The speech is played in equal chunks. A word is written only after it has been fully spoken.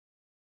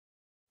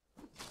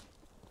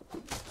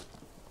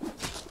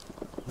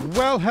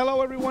Well,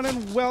 hello everyone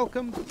and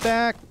welcome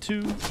back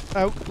to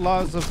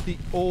Outlaws of the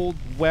Old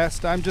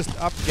West. I'm just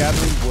up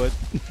gathering wood.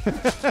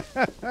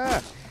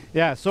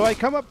 Yeah, so I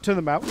come up to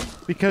the mountain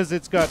because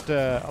it's got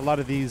a lot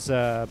of these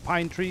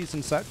pine trees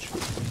and such.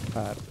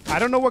 I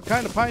don't know what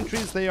kind of pine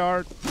trees they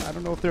are. I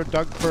don't know if they're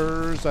Doug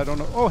firs. I don't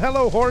know. Oh,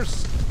 hello,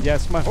 horse.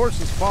 Yes, my horse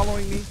is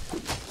following me.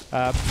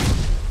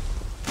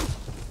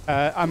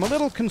 I'm a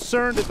little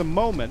concerned at the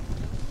moment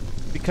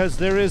because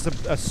there is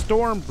a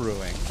storm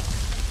brewing.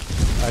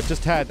 I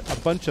just had a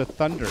bunch of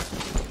thunder,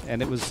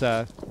 and it was,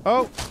 oh,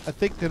 I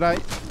think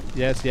that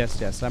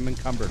yes, I'm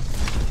encumbered.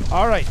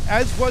 All right,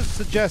 as was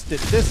suggested,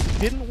 this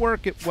didn't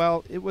work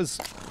well. It was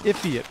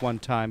iffy at one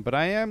time, but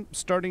I am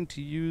starting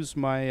to use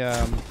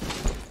my,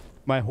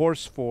 my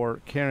horse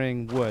for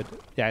carrying wood.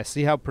 Yeah,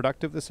 see how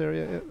productive this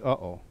area is?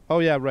 Uh-oh. Oh,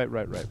 yeah, right.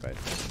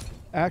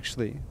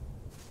 Actually,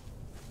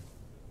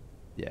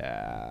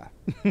 yeah.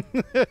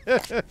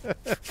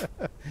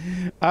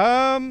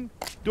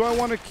 Do I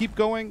want to keep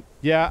going?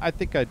 Yeah, I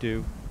think I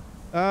do.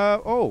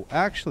 Oh,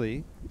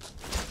 actually,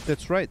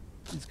 that's right.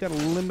 He's got a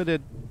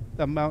limited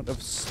amount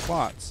of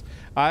slots.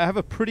 I have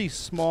a pretty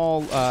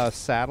small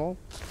saddle,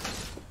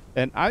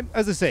 and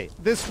as I say,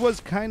 this was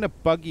kind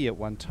of buggy at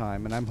one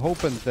time, and I'm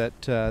hoping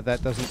that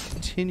that doesn't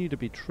continue to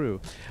be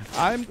true.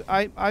 I'm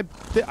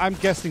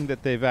guessing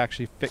that they've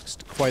actually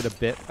fixed quite a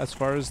bit as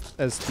far as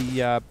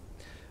the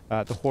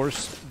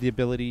horse's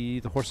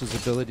ability to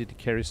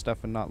carry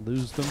stuff and not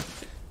lose them.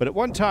 But at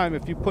one time,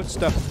 if you put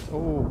stuff,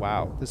 oh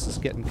wow, this is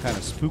getting kind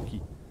of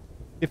spooky.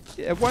 If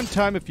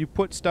you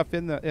put stuff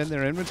in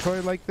their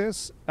inventory like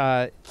this,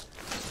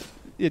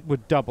 it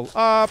would double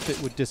up,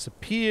 it would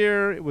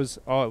disappear. It was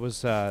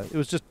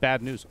just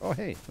bad news. Oh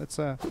hey, let's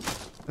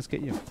get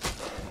you.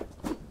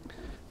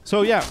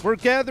 So yeah, we're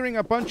gathering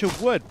a bunch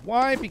of wood.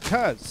 Why?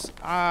 Because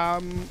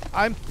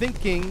I'm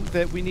thinking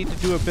that we need to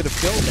do a bit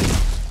of building.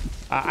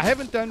 I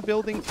haven't done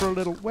building for a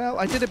little. Well,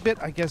 I did a bit,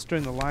 I guess,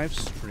 during the live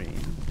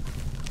stream.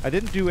 I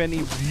didn't do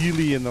any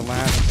really in the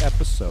last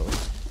episode,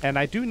 and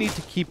I do need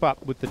to keep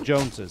up with the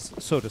Joneses,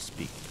 so to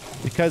speak,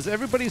 because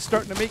everybody's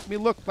starting to make me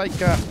look like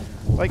a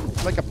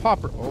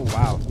pauper. Oh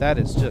wow, that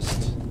is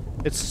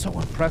just—it's so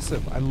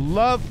impressive. I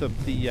love the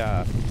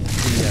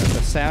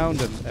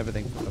sound and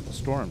everything of the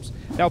storms.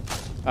 Now,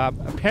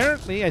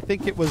 apparently, I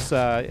think it was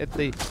at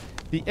the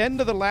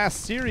end of the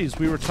last series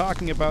we were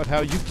talking about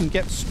how you can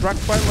get struck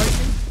by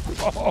lightning.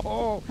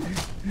 Oh,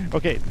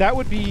 okay, that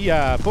would be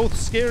both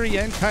scary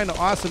and kind of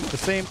awesome at the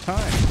same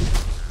time.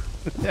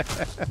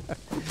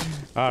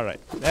 All right,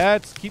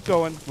 let's keep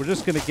going. We're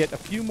just going to get a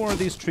few more of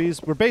these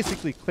trees. We're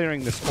basically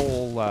clearing this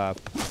whole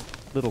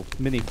little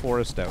mini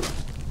forest out.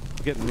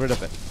 We're getting rid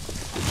of it.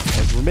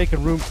 And we're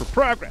making room for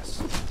progress.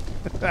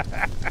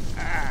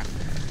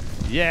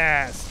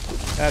 Yes,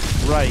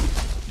 that's right.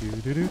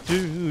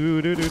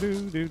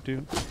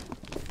 Do-do-do-do-do-do-do-do.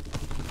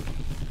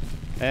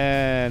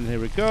 And here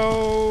we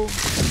go.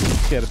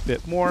 Let's get a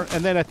bit more.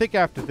 And then I think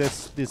after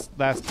these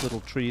last little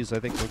trees, I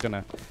think we're going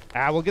to...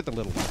 we'll get the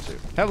little one too.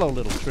 Hello,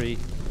 little tree.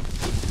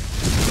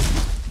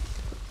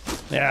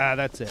 Yeah,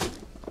 that's it.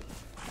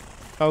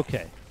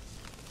 Okay.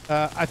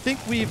 I think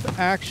we've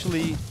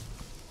actually...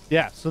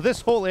 Yeah, so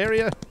this whole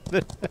area,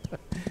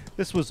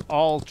 this was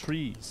all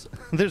trees.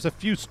 There's a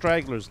few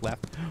stragglers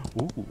left.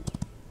 Ooh.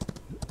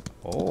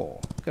 Oh,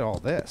 look at all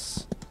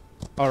this.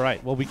 All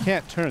right, well, we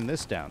can't turn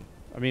this down.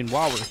 I mean,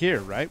 while we're here,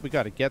 right? We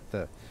got to get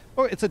the...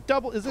 Oh, it's a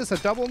double... Is this a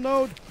double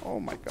node? Oh,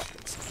 my God.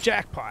 It's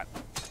jackpot.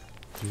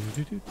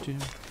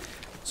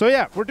 So,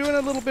 yeah, we're doing a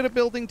little bit of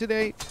building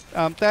today.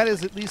 That is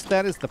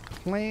the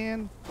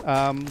plan.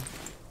 I'm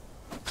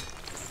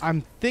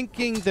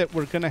thinking that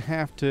we're going to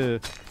have to...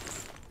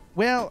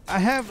 Well,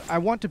 I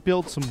want to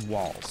build some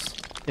walls.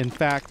 In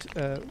fact,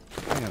 hang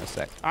on a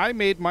sec. I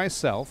made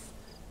myself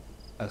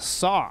a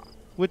saw,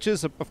 which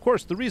is, of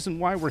course, the reason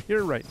why we're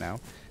here right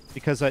now.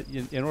 Because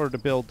in order to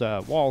build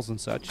walls and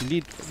such, you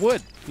need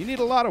wood. You need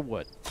a lot of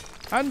wood.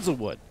 Tons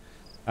of wood.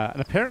 And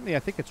apparently, I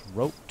think it's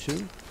rope,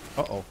 too.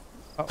 Uh-oh.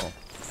 Uh-oh.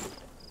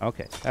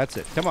 Okay, that's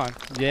it. Come on.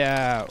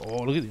 Yeah.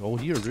 Oh, look at you. Oh,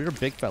 you're a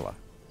big fella.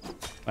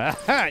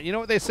 Aha! You know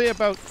what they say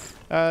about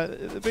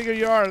the bigger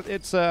you are,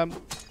 it's the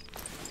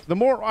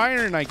more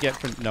iron I get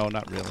from... No,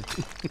 not really.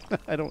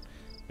 I don't...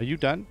 Are you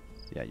done?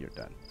 Yeah, you're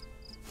done.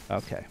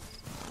 Okay.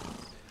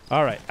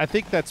 All right. I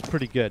think that's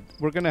pretty good.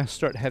 We're going to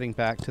start heading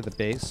back to the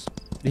base.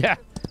 Yeah,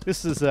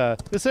 this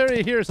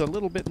area here is a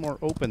little bit more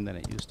open than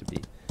it used to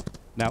be.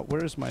 Now,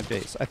 where's my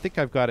base? I think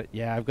I've got it.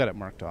 Yeah, I've got it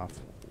marked off.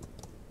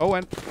 Oh,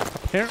 and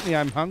apparently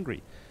I'm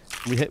hungry.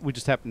 We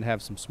just happen to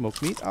have some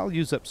smoked meat. I'll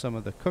use up some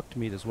of the cooked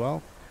meat as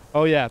well.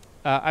 Oh, yeah.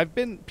 I've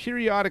been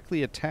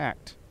periodically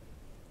attacked.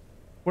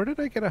 Where did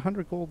I get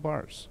 100 gold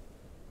bars?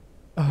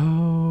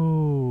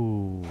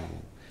 Oh.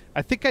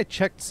 I think I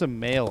checked some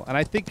mail, and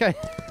I think I...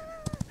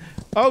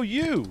 Oh,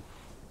 you!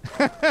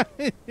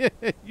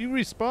 You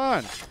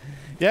respawn.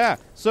 Yeah,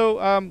 so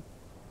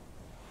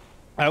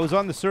I was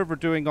on the server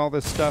doing all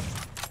this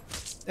stuff,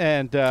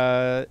 and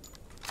yeah,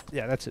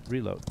 that's it.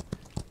 Reload.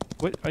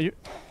 What are you?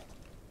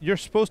 You're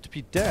supposed to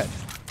be dead.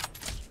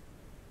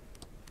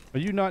 Are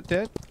you not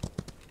dead?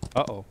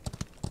 Uh-oh.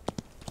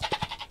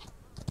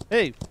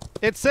 Hey,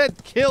 it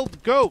said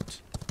killed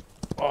goat.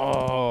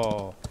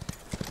 Oh.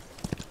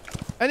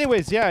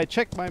 Anyways, yeah, I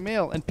checked my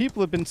mail, and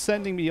people have been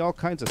sending me all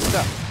kinds of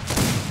stuff.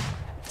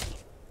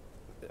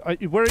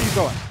 Where are you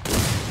going?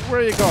 Where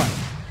are you going?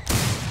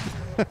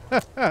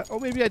 Oh,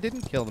 maybe I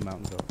didn't kill the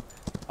mountain goat.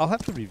 I'll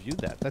have to review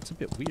that. That's a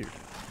bit weird.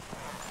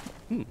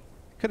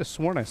 Could have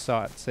sworn I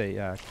saw it say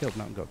killed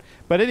mountain goat.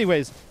 But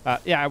anyways,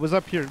 yeah, I was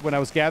up here when I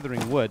was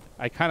gathering wood.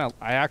 I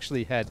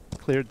actually had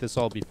cleared this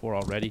all before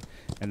already,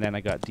 and then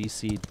I got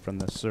DC'd from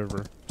the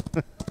server.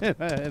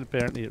 And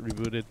apparently it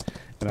rebooted,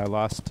 and I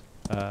lost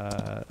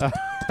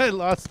I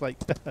lost like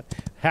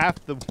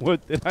half the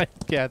wood that I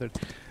gathered.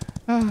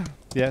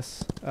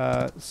 Yes.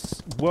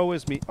 Woe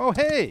is me. Oh,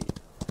 hey!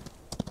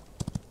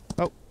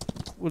 Oh,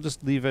 we'll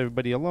just leave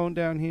everybody alone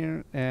down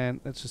here, and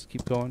let's just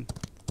keep going.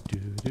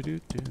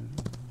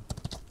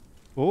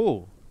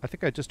 Oh, I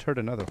think I just heard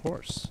another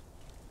horse.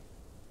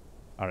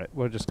 All right,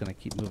 we're just going to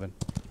keep moving.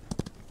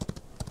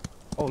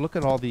 Oh, look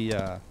at all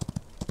the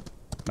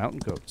mountain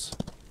goats.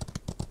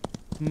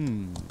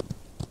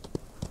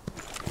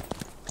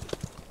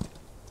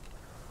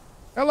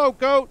 Hello,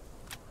 goat!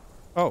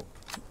 Oh.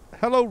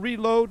 Hello,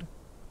 reload.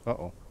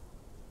 Uh-oh.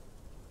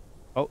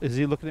 Oh, is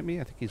he looking at me?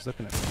 I think he's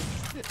looking at me.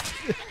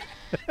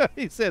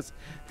 He says...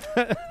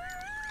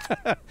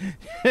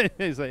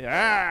 He's like,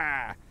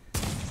 ah!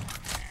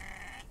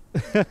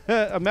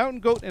 A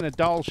mountain goat and a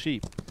doll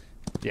sheep.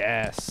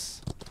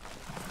 Yes.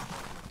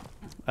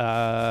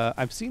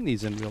 I've seen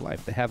these in real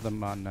life. They have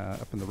them on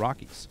up in the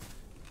Rockies.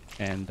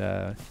 And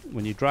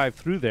when you drive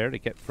through there to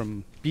get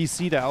from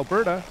BC to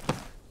Alberta,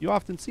 you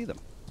often see them.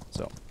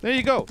 So, there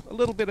you go. A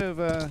little bit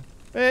of...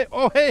 hey,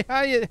 oh, hey,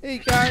 hi, hey,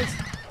 guys.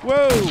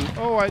 Whoa.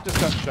 Oh, I just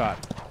got shot.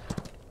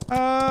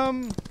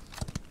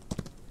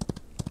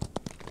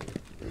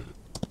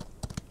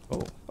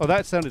 Oh,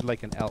 that sounded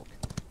like an elk.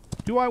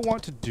 Do I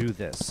want to do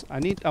this? I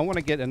want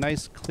to get a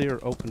nice clear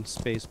open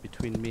space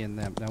between me and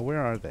them. Now, where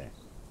are they?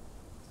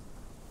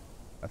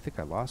 I think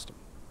I lost them.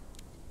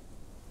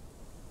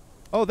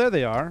 Oh, there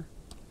they are.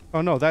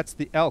 Oh no, that's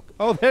the elk.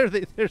 Oh, there's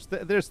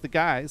the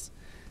guys.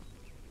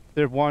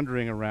 They're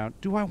wandering around.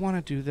 Do I want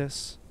to do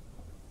this?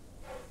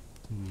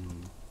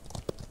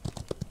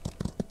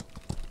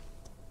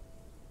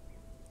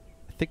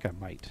 I think I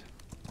might.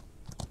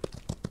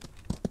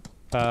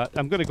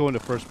 I'm going to go into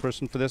first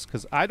person for this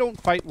because I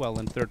don't fight well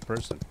in third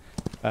person.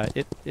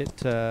 It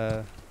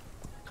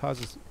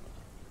causes...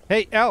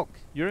 Hey, elk!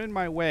 You're in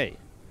my way.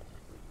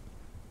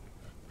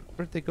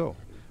 Where'd they go?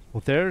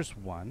 Well, there's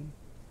one.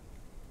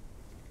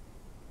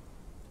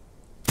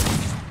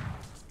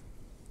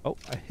 Oh,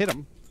 I hit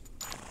him.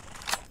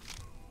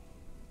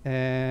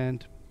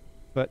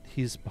 But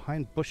he's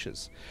behind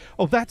bushes.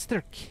 Oh, that's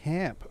their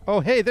camp. Oh,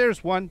 hey,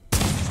 there's one.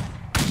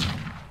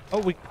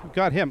 Oh, we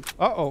got him.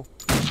 Uh-oh.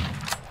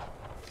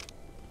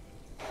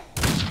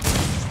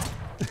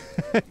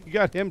 You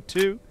got him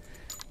too.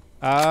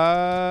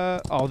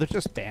 Oh, they're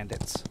just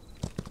bandits.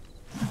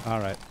 All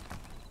right.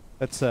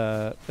 Let's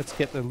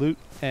get the loot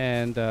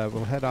and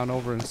we'll head on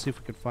over and see if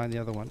we can find the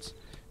other ones.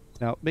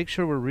 Now, make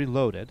sure we're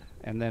reloaded,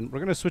 and then we're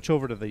going to switch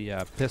over to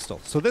the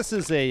pistol. So this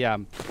is a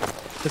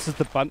this is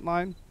the bunt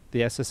line,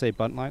 the SSA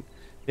bunt line.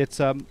 It's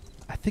I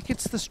think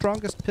it's the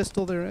strongest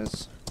pistol there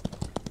is,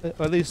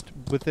 at least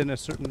within a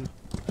certain.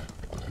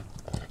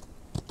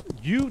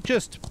 You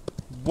just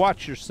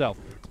watch yourself,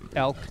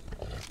 elk.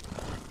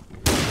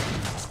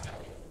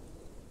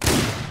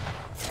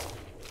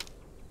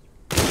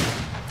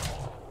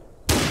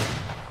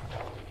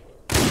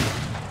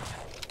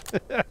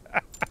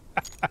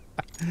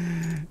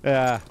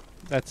 Yeah,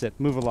 that's it.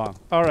 Move along.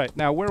 All right,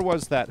 now where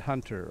was that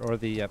hunter or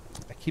the?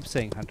 I keep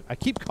saying hunter. I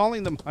keep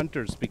calling them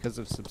hunters because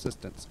of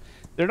subsistence.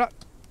 They're not.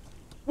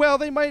 Well,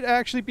 they might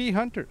actually be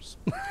hunters,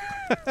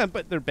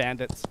 but they're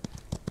bandits.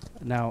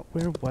 Now,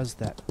 where was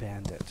that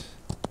bandit?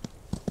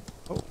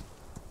 Oh,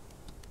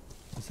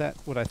 is that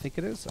what I think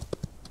it is?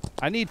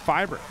 I need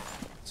fiber,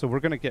 so we're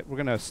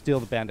gonna steal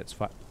the bandits'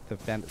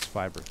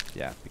 fiber.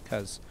 Yeah,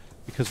 because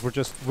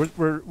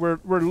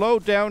we're low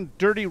down,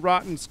 dirty,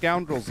 rotten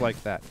scoundrels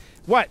like that.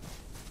 What?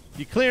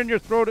 You clearing your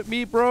throat at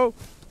me, bro?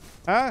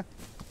 Huh?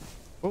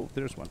 Oh,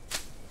 there's one.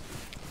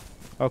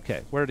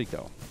 Okay, where'd he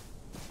go?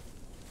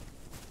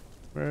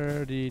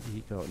 Where did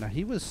he go? Now,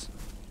 he was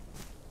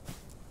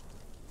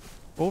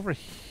over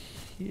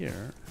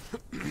here.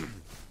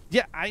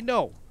 Yeah, I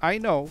know. I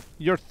know.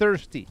 You're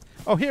thirsty.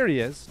 Oh, here he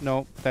is.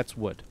 No, that's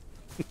wood.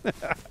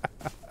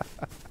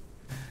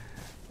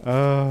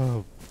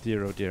 Oh,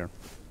 dear, oh, dear.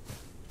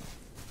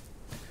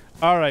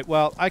 All right,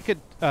 well, I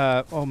could...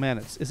 oh, man,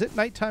 is it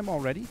nighttime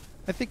already?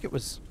 I think it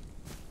was...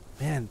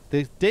 Man,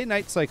 the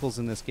day-night cycles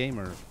in this game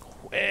are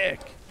quick.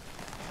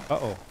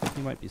 Uh-oh,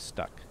 he might be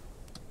stuck.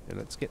 Here,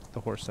 let's get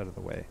the horse out of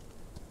the way.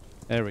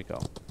 There we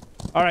go.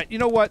 All right, you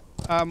know what?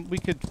 We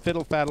could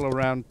fiddle-faddle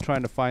around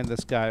trying to find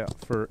this guy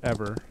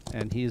forever,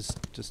 and he's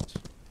just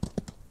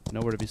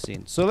nowhere to be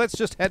seen. So let's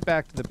just head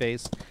back to the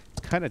base.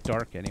 It's kind of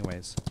dark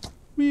anyways.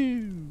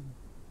 Woo!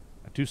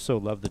 I do so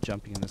love the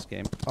jumping in this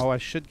game. Oh, I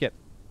should get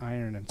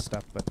iron and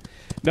stuff. But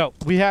no,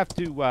 we have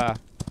to.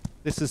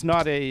 This is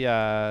not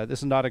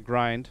a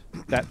grind.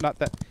 Not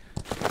that.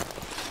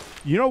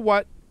 You know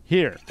what?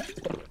 Here.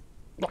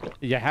 Are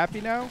you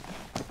happy now?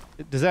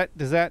 Does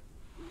that?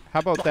 How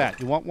about that?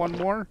 You want one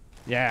more?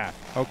 Yeah.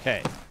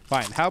 Okay.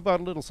 Fine. How about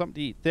a little something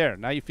to eat? There.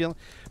 Now you feeling?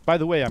 By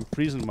the way, I'm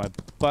freezing my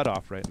butt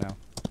off right now.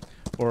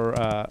 Or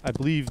I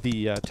believe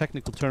the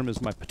technical term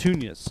is my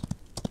petunias.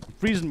 I'm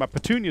freezing my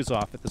petunias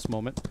off at this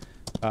moment.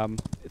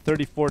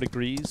 34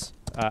 degrees.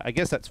 I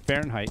guess that's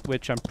Fahrenheit,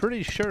 which I'm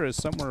pretty sure is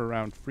somewhere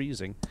around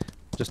freezing.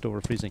 Just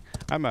over freezing.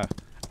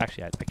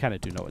 Actually, I kind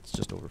of do know it's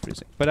just over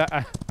freezing. But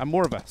I'm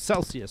more of a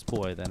Celsius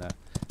boy than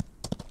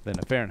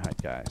a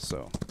Fahrenheit guy.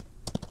 So,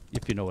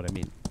 if you know what I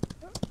mean.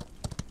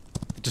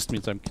 It just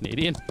means I'm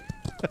Canadian.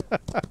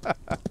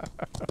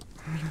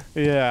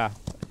 Yeah.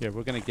 Here,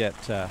 we're going to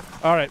get...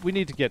 all right, we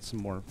need to get some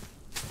more.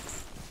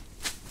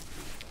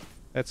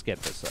 Let's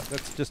get this up.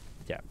 Let's just...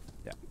 Yeah.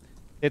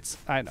 It's...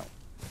 I know.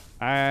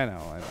 And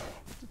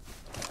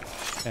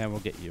we'll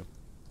get you.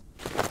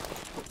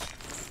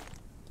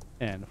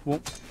 And...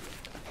 Whoa.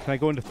 Can I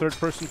go into third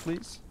person,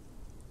 please?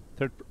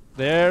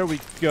 There we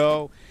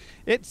go.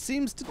 It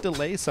seems to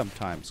delay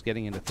sometimes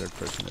getting into third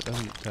person. It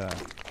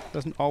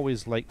doesn't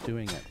always like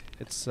doing it.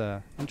 It's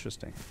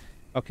interesting.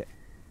 Okay.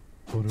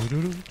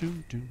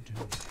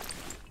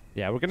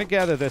 Yeah, we're gonna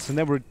gather this, and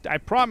then I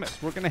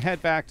promise we're gonna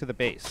head back to the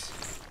base.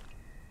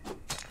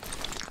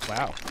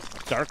 Wow,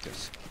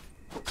 darkness.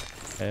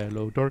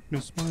 Hello,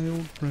 darkness, my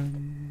old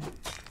friend.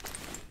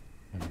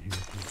 I'm here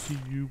to see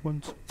you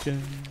once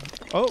again.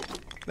 Oh,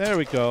 there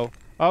we go.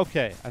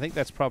 Okay, I think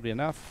that's probably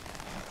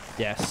enough.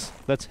 Yes,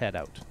 let's head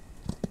out.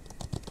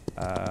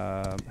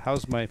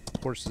 How's my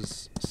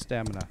horse's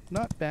stamina?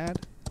 Not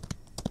bad.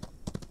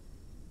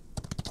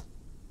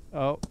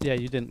 Oh, yeah,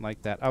 you didn't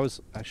like that. I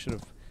should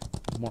have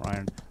more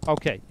iron.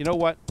 Okay, you know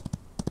what?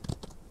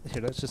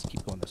 Here, let's just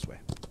keep going this way.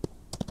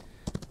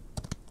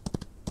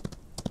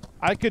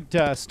 I could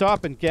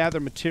stop and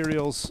gather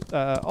materials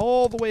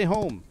all the way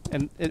home,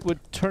 and it would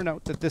turn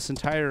out that this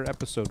entire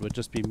episode would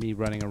just be me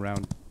running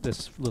around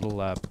this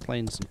little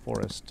plains and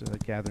forest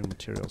gathering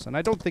materials, and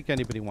I don't think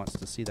anybody wants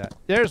to see that.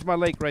 There's my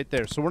lake right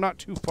there, so we're not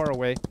too far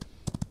away.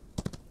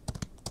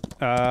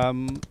 I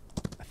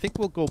think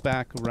we'll go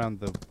back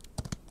around the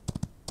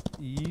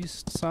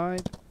east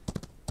side.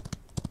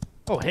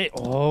 Oh, hey.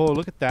 Oh,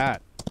 look at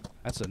that.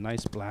 That's a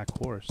nice black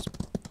horse.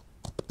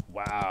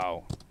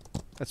 Wow.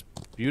 That's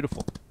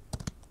beautiful.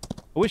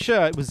 I wish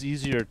it was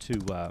easier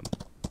to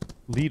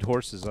lead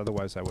horses.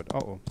 Otherwise, I would...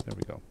 Oh, there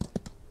we go.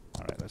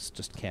 All right, let's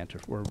just canter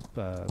or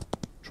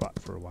trot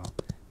for a while.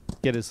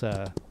 Get his...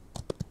 or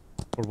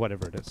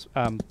whatever it is.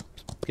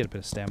 Get a bit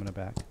of stamina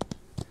back.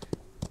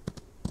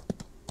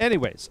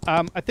 Anyways,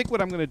 I think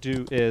what I'm going to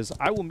do is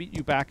I will meet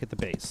you back at the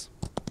base.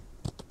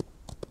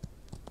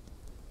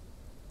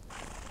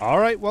 All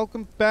right,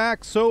 welcome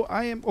back. So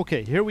I am...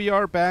 Okay, here we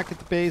are back at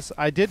the base.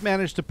 I did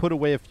manage to put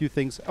away a few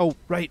things. Oh,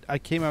 right. I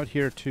came out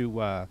here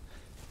to...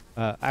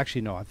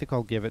 actually, no. I think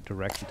I'll give it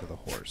directly to the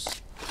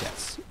horse.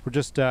 Yes. We're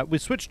just... we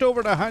switched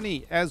over to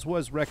honey, as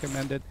was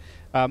recommended.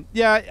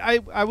 Yeah,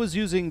 I was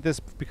using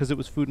this because it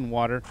was food and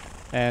water.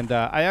 And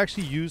I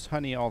actually use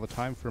honey all the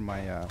time for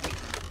my...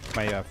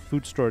 my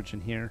food storage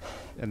in here.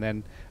 And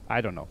then,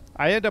 I don't know.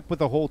 I end up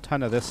with a whole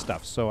ton of this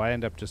stuff. So I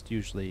end up just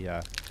usually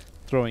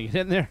throwing it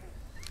in there.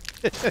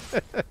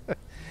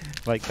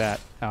 Like that.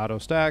 Auto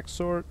stack,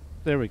 sort.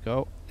 There we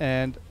go.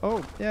 And,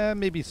 oh, yeah,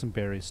 maybe some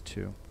berries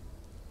too.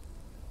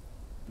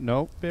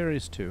 No,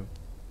 berries too.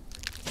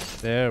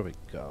 There we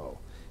go.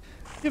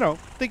 You know,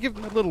 they give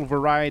them a little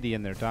variety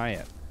in their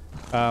diet.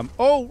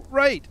 Oh,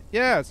 right.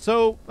 Yeah,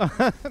 so,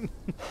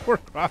 poor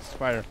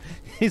Crossfire.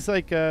 He's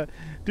like,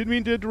 didn't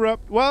mean to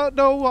interrupt. Well,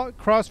 no,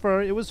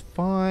 Crossfire, it was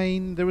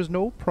fine. There was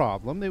no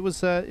problem. It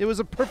was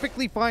a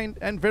perfectly fine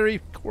and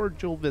very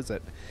cordial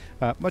visit.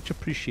 Much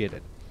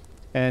appreciated.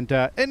 And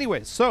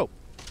anyway, so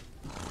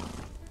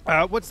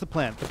what's the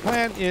plan? The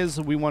plan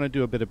is we want to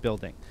do a bit of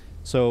building.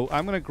 So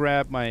I'm going to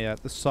grab my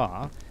the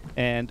saw,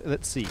 and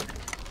let's see.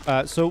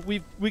 So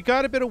we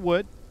got a bit of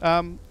wood.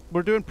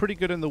 We're doing pretty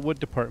good in the wood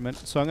department.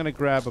 So I'm going to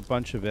grab a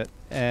bunch of it,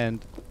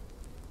 and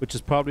which is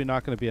probably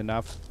not going to be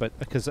enough, but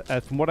because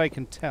from what I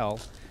can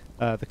tell,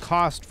 the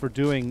cost for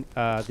doing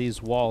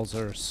these walls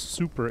are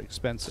super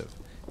expensive.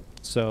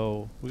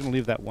 So we're going to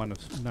leave that one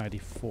of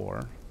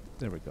 94.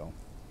 There we go.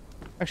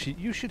 Actually,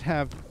 you should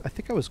have... I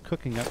think I was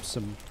cooking up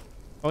some...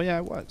 Oh, yeah,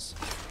 I was.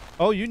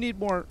 Oh, you need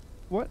more...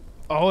 What?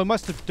 Oh, it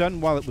must have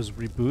done while it was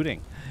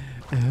rebooting.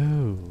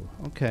 Oh,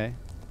 okay.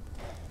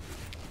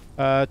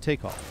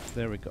 Take off.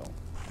 There we go.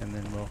 And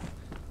then we'll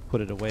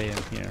put it away in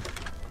here.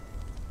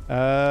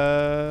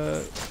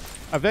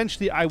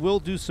 Eventually, I will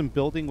do some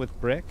building with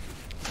brick.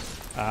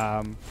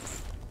 So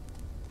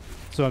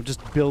I'm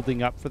just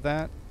building up for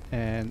that.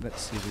 And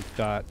let's see, we've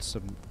got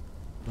some...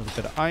 A little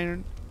bit of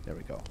iron. There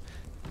we go.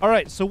 All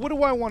right, so what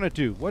do I want to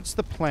do? What's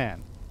the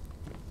plan?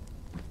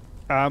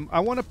 I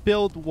want to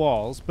build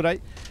walls,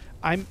 but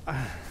I'm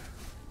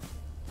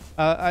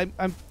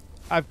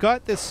I've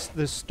got this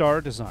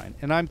star design,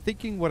 and I'm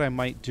thinking what I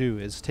might do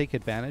is take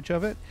advantage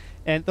of it.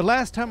 And the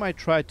last time I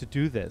tried to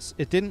do this,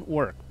 it didn't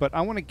work, but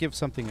I want to give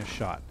something a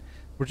shot.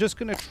 We're just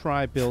going to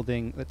try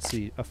building, let's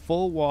see, a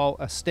full wall,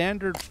 a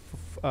standard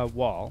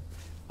wall.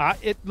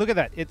 Look at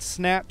that. It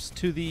snaps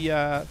to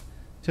the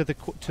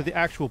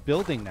actual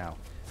building now.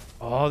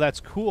 Oh, that's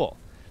cool.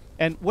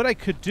 And what I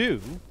could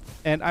do,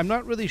 and I'm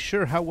not really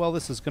sure how well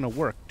this is going to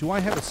work. Do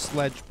I have a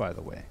sledge, by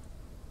the way?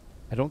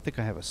 I don't think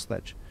I have a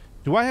sledge.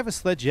 Do I have a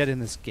sledge yet in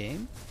this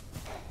game?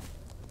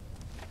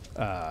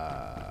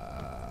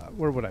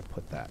 Where would I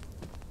put that?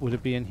 Would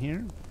it be in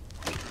here?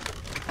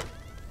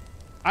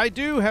 I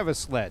do have a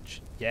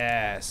sledge.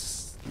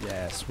 Yes.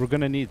 Yes, we're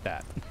going to need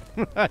that.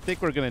 I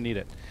think we're going to need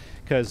it.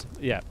 Because,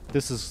 yeah,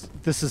 this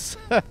is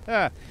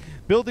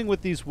building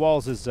with these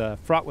walls is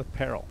fraught with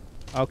peril.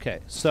 Okay,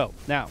 so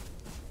now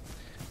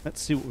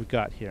let's see what we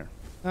got here.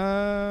 We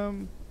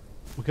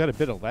got a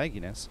bit of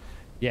lagginess.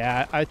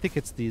 Yeah, I think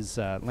it's these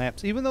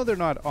lamps. Even though they're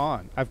not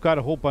on, I've got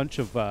a whole bunch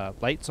of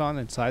lights on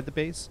inside the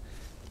base.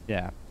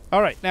 Yeah.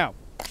 All right, now,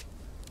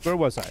 where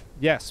was I?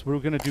 Yes, we were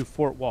going to do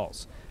fort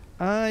walls.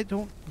 I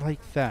don't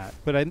like that,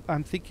 but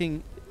I'm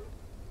thinking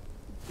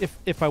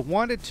if I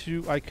wanted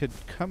to, I could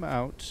come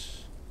out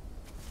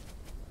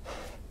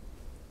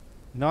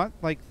not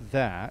like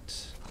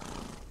that.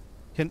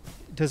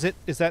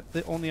 Is that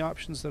the only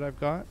options that I've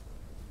got?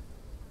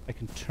 I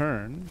can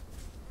turn.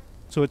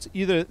 So it's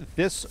either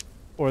this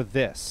or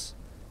this.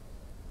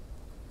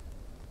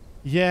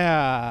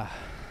 Yeah.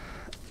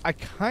 I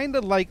kind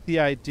of like the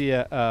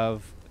idea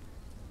of...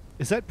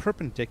 Is that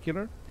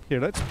perpendicular? Here,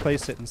 let's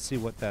place it and see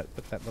what that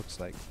looks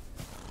like.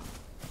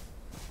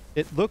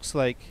 It looks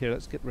like... Here,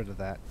 let's get rid of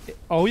that.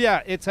 Oh,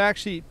 yeah, it's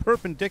actually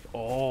perpendicular.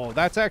 Oh,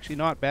 that's actually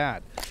not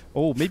bad.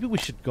 Oh, maybe we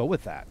should go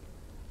with that.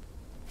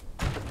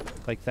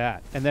 Like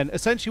that. And then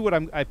essentially what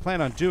I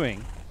plan on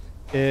doing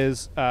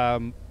is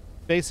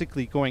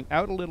basically going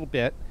out a little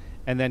bit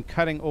and then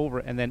cutting over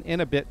and then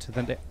in a bit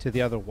to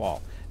the other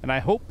wall. And I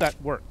hope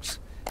that works.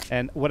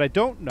 And what I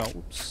don't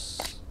know...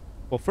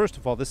 Well, first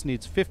of all, this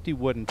needs 50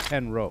 wood and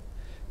 10 rope.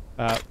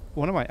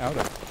 What am I out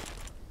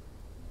of?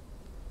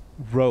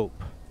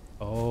 Rope.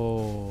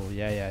 Oh,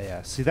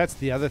 yeah. See, that's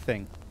the other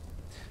thing.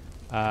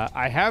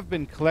 I have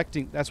been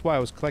collecting... That's why I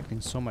was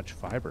collecting so much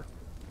fiber.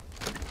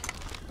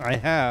 I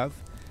have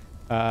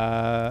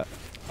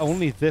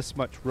only this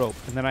much rope,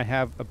 and then I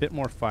have a bit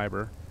more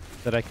fiber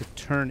that I could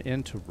turn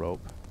into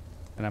rope.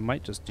 And I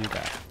might just do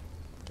that.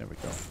 There we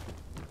go.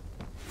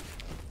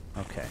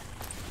 Okay.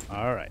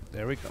 All right,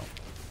 there we go.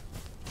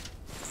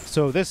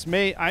 So this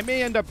I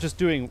may end up just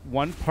doing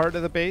one part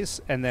of the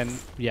base, and then,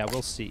 yeah,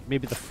 we'll see.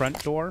 Maybe the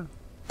front door.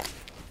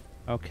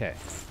 Okay.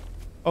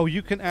 Oh,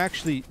 you can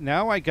actually...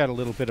 Now I got a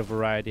little bit of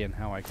variety in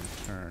how I can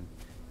turn.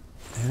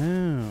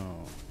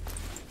 Oh.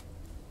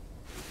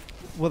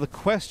 Well, the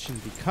question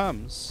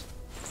becomes...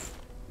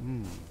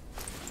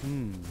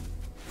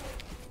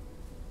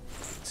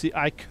 See,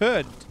 I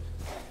could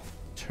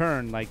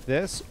turn like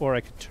this, or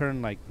I could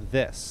turn like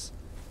this.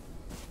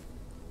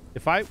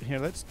 If I... Here,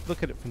 let's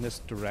look at it from this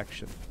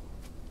direction.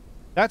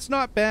 That's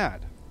not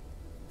bad.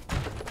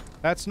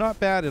 That's not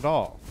bad at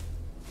all.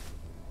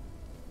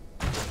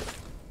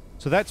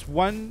 So that's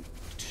 1,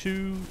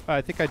 2...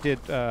 I think I did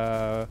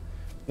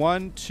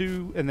 1,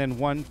 2, and then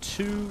 1,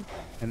 2.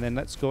 And then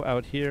let's go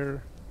out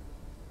here.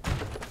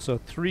 So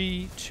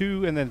 3,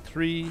 2, and then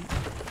 3,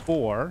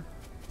 4.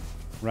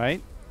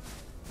 Right?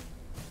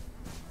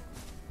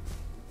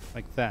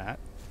 Like that.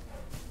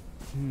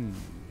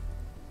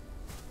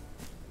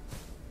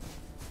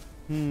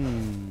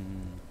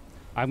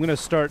 I'm going to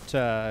start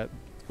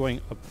going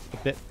a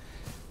bit...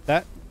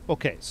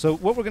 Okay, so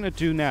what we're going to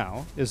do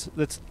now is...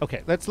 Let's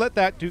let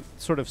that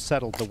sort of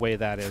settle the way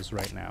that is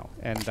right now.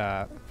 And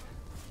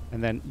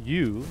then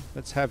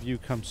let's have you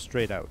come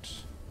straight out.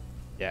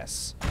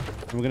 Yes.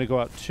 And we're going to go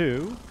out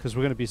 2, because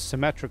we're going to be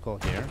symmetrical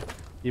here,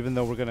 even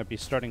though we're going to be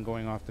starting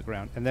going off the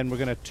ground. And then we're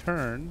going to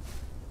turn...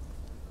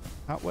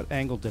 What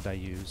angle did I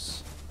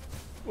use?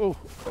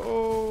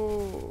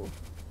 Oh.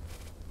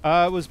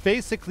 It was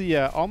basically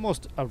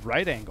almost a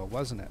right angle,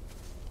 wasn't it?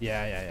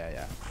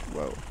 Yeah.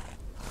 Whoa.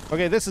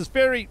 Okay, this is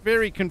very,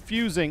 very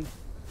confusing.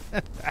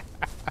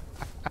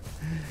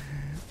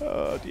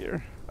 Oh,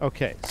 dear.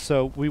 Okay,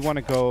 so we want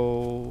to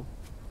go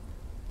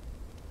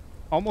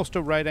almost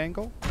a right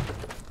angle.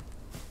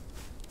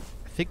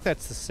 I think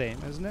that's the same,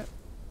 isn't it?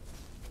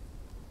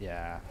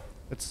 Yeah.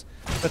 Let's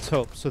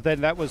hope. So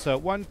then that was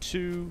 1,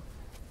 2,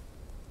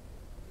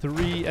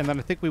 3, and then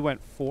I think we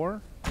went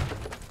 4.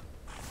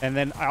 And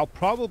then I'll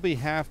probably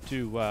have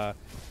to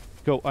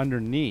go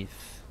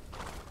underneath.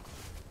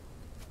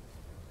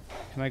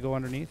 Can I go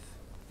underneath?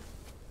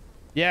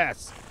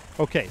 Yes.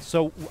 Okay,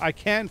 so I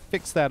can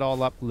fix that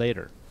all up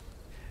later.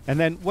 And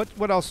then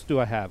what else do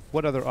I have?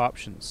 What other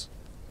options?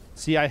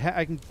 See, I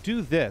can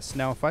do this.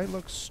 Now, if I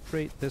look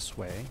straight this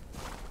way,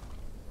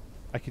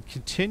 I could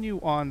continue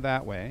on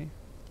that way,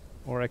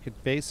 or I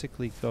could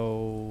basically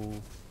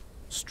go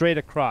straight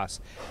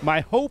across.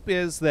 My hope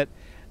is that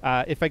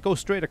if I go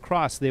straight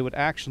across, they would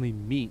actually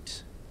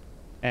meet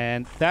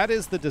And that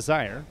is the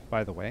desire,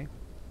 by the way.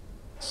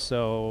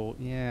 So,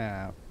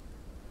 yeah.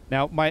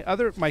 Now,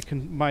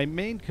 my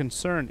main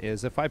concern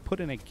is if I put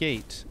in a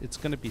gate, it's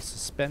going to be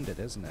suspended,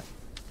 isn't it?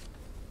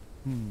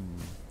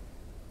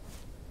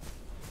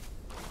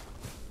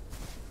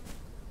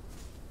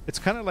 It's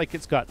kind of like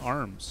it's got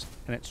arms,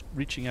 and it's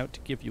reaching out to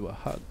give you a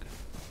hug.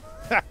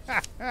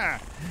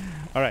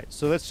 All right,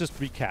 so let's just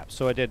recap.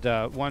 So I did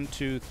 1,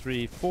 2,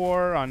 3,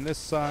 4 on this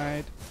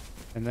side,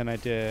 and then I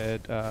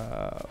did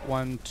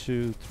 1,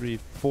 2, 3,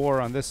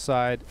 4 on this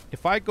side.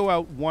 If I go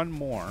out one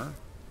more,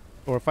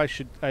 or if I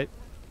should,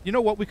 you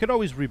know what? We could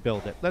always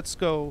rebuild it. Let's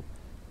go.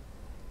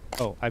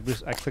 Oh, I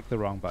clicked the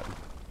wrong button.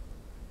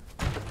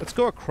 Let's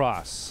go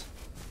across,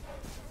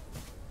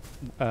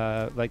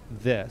 like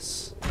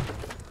this.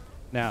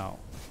 Now,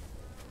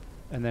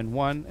 and then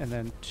 1, and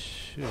then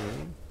 2.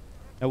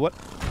 Now what?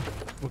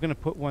 We're gonna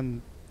put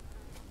one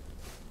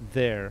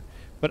there.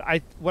 But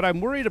what I'm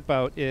worried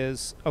about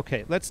is,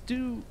 okay, let's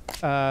take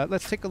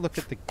a look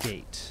at the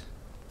gate.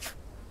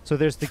 So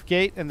there's the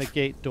gate and the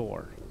gate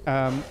door.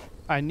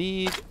 I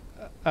need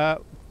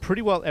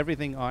pretty well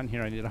everything on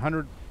here. I need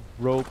 100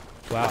 rope.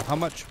 Wow, how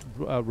much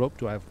rope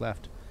do I have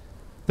left?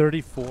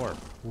 34.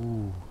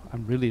 Ooh,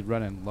 I'm really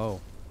running low.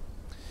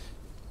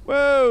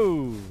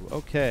 Whoa,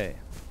 okay.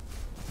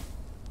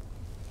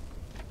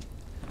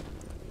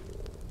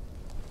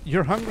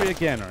 You're hungry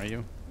again, are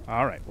you?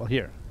 All right, well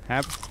here,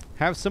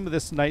 have some of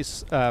this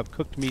nice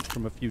cooked meat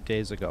from a few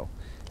days ago.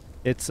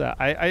 It's,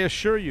 I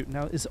assure you,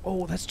 now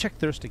let's check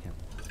thirst again.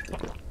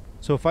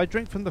 So if I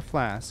drink from the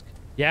flask,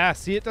 yeah,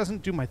 see, it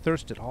doesn't do my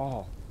thirst at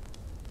all.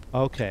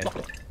 Okay.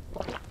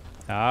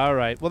 All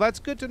right, well that's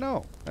good to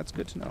know. That's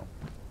good to know.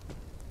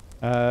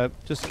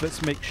 Just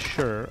let's make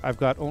sure. I've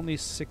got only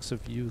 6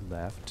 of you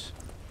left.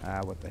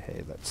 What the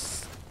hey,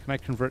 can I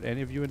convert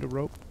any of you into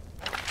rope?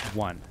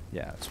 1,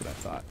 yeah, that's what I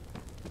thought.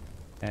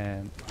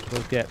 And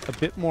we'll get a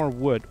bit more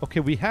wood.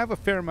 Okay, we have a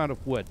fair amount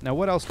of wood. Now,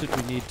 what else did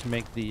we need to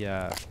make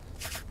the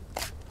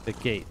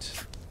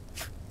gate?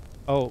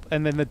 Oh,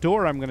 and then the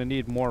door, I'm going to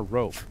need more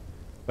rope.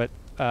 But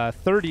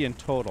 30 in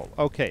total.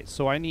 Okay,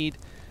 so I need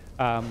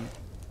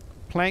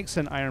planks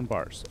and iron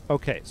bars.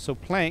 Okay, so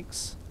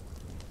planks.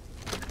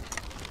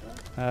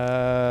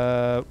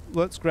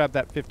 Let's grab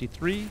that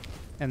 53.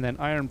 And then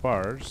iron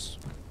bars.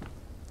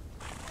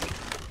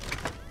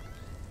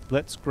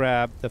 Let's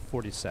grab the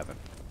 47.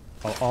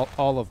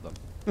 All of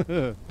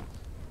them.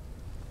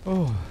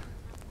 Oh,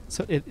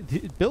 so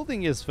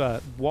building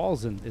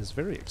walls is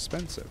very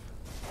expensive.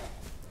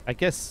 I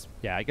guess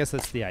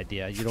that's the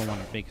idea. You don't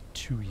want to make it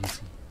too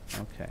easy.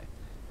 Okay.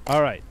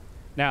 All right.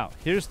 Now,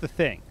 here's the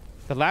thing.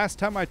 The last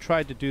time I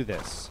tried to do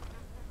this,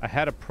 I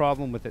had a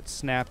problem with it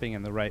snapping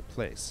in the right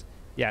place.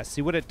 Yeah,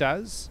 see what it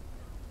does?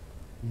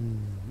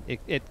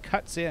 It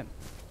cuts in.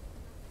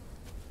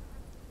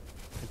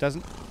 It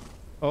doesn't...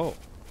 Oh.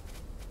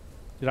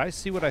 Did I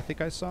see what I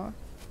think I saw?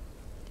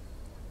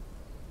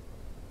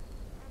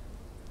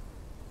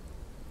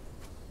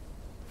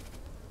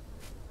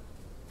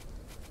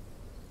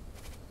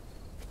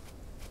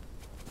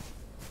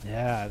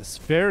 Yeah, it's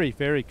very,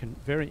 very,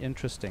 very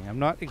interesting. I'm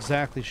not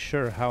exactly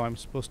sure how I'm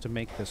supposed to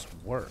make this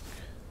work.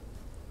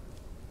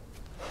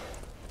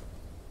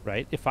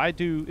 Right? If I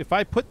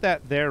put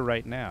that there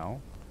right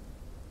now...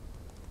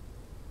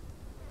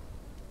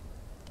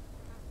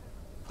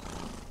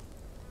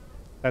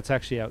 That's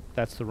actually out.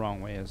 That's the wrong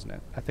way, isn't it?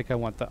 I think I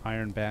want the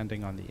iron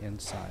banding on the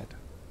inside.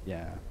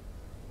 Yeah.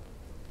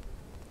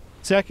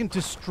 See, I can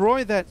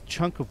destroy that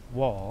chunk of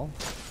wall.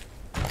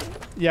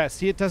 Yeah,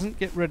 see, it doesn't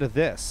get rid of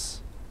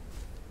this.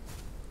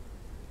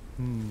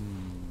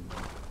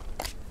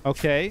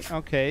 Okay,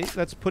 okay.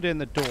 Let's put in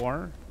the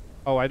door.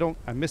 Oh,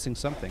 I'm missing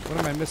something. What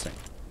am I missing?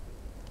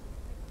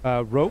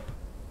 Rope?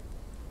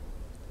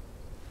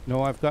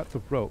 No, I've got the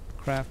rope.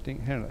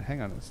 Crafting.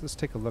 Hang on. Let's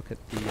take a look at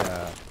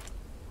the...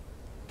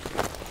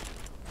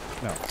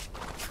 No.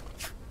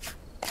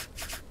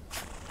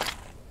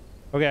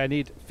 Okay, I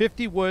need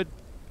 50 wood.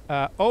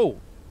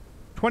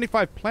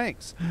 25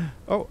 planks.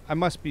 Oh, I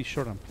must be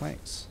short on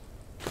planks.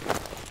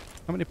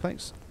 How many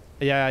planks?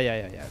 Yeah.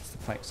 It's the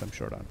planks I'm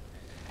short on.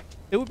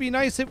 It would be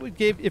nice if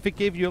it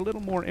gave you a little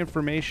more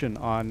information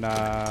on.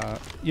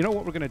 You know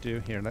what we're gonna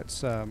do here?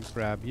 Let's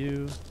grab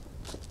you.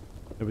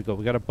 There we go.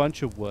 We got a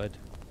bunch of wood,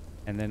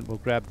 and then we'll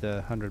grab the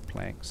 100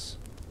 planks.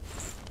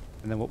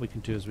 And then what we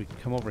can do is we can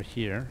come over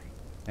here.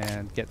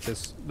 And get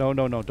this. No,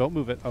 don't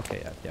move it.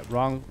 Okay, yeah,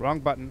 wrong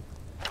button.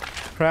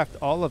 Craft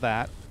all of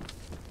that,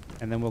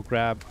 and then we'll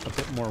grab a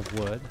bit more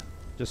wood,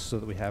 just so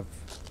that we have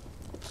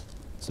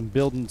some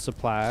building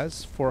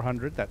supplies.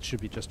 400, that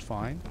should be just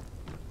fine.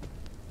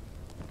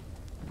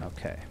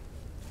 Okay.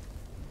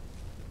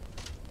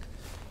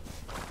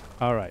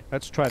 All right,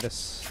 let's try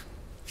this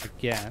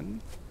again.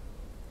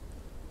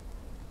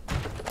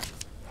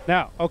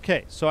 Now,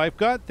 okay, so I've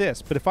got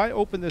this, but if I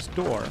open this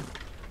door,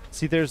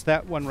 see, there's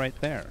that one right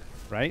there.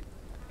 Right?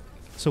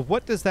 So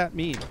what does that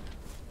mean?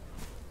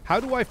 How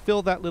do I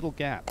fill that little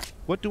gap?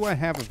 What do I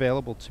have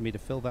available to me to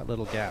fill that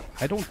little gap?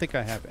 I don't think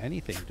I have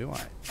anything, do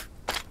I?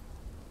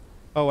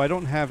 Oh, I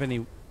don't have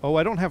any... Oh,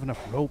 I don't have enough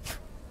rope.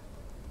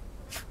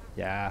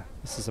 Yeah,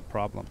 this is a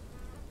problem.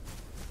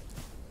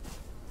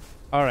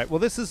 All right, well,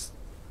 this is...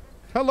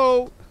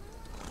 Hello!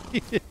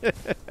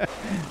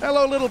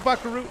 Hello, little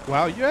buckaroo.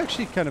 Wow, you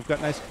actually kind of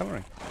got nice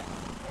coloring.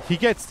 He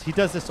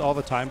does this all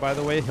the time, by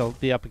the way. He'll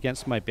be up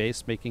against my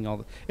base making all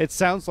the... It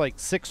sounds like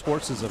 6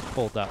 horses have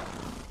pulled up.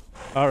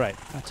 All right,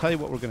 I'll tell you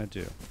what we're going to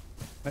do.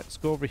 Let's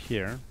go over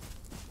here.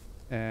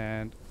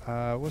 And,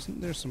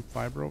 wasn't there some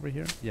fiber over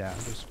here? Yeah,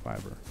 there's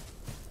fiber.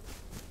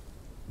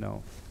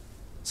 No.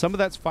 Some of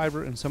that's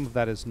fiber and some of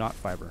that is not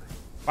fiber.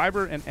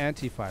 Fiber and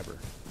anti-fiber.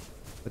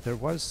 But there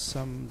was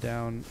some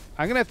down...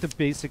 I'm going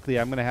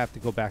to have to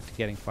go back to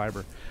getting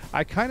fiber.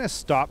 I kind of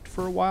stopped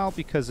for a while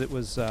because it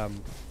was... All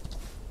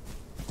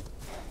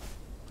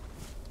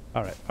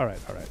right.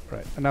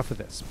 Enough of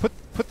this.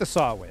 Put the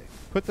saw away.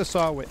 Put the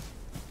saw away.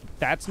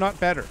 That's not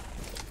better.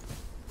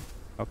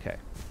 Okay.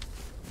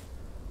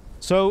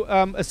 So,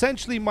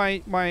 essentially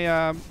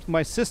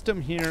my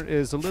system here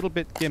is a little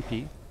bit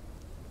gimpy.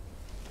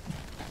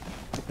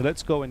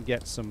 Let's go and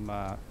get some...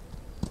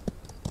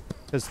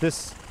 Does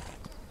this...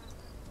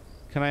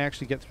 Can I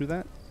actually get through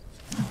that?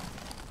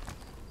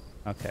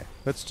 Okay.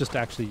 Let's just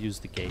actually use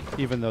the gate,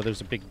 even though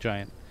there's a big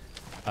giant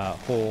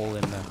hole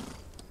in the...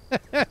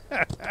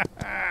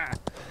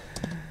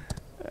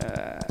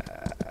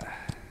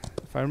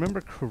 If I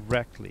remember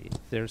correctly,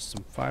 there's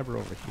some fiber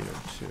over here,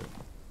 too.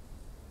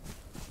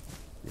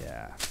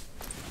 Yeah.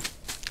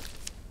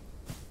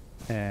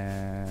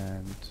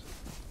 And...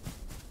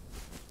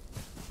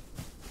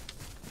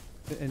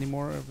 Any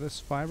more of this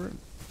fiber?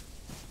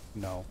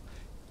 No.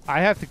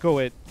 I have to go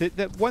it.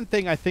 That one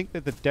thing I think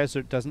that the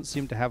desert doesn't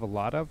seem to have a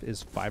lot of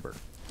is fiber.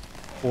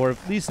 Or at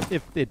least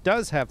if it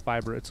does have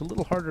fiber, it's a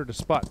little harder to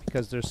spot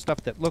because there's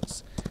stuff that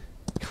looks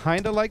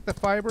kind of like the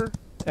fiber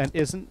and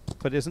isn't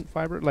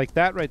fiber. Like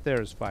that right there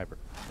is fiber,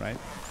 right?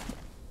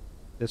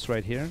 This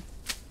right here.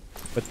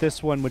 But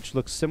this one, which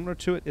looks similar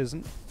to it,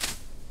 isn't.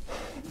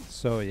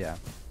 So, yeah.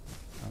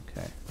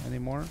 Okay. Any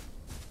more?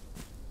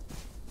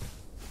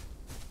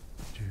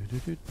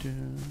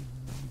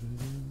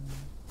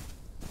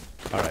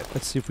 Alright,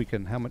 let's see if we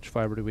can... How much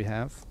fiber do we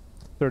have?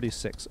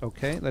 36.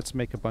 Okay, let's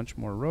make a bunch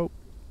more rope.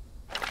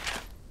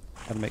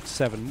 Gotta make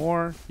 7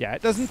 more. Yeah,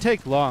 it doesn't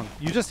take long.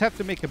 You just have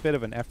to make a bit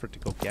of an effort to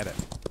go get it.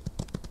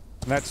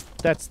 And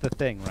that's the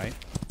thing, right?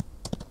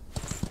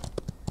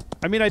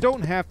 I mean, I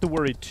don't have to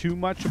worry too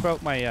much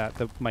about my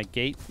my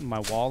gate and my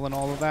wall and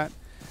all of that.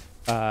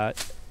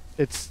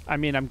 I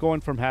mean, I'm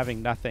going from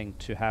having nothing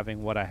to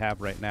having what I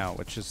have right now,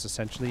 which is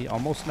essentially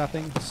almost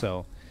nothing.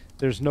 So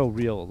there's no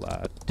real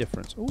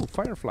difference. Ooh,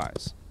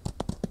 fireflies.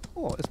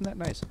 Oh, isn't that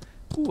nice?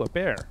 Ooh, a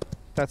bear.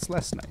 That's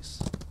less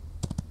nice.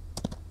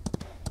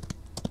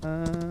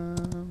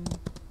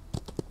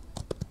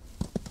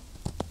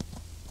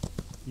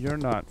 You're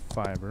not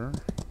fiber.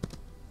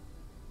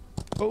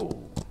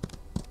 Oh.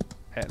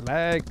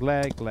 Lag.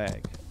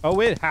 Oh,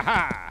 wait.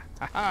 Ha-ha.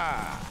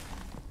 Ha-ha.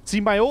 See,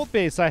 my old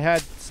base, I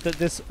had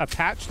a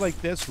patch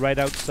like this right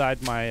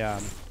outside my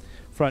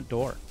front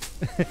door.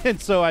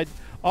 And so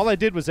all I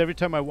did was every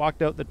time I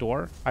walked out the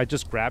door, I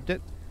just grabbed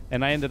it,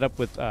 and I ended up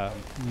with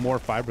more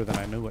fiber than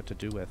I knew what to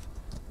do with.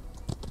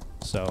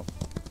 So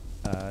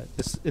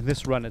in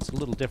this run, it's a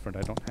little different.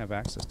 I don't have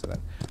access to that.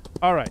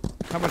 All right.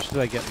 How much did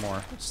I get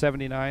more?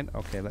 79?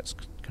 Okay, let's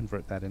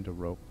convert that into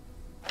rope.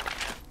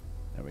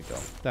 There we go.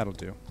 That'll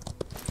do.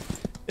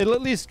 It'll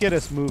at least get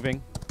us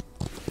moving.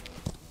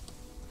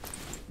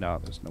 No,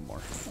 there's no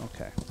more.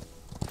 Okay.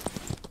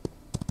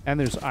 And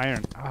there's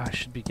iron. Ah, I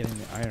should be getting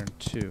the iron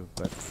too,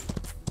 but...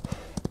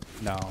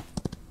 No.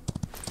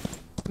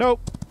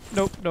 Nope.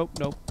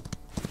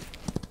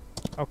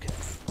 Okay.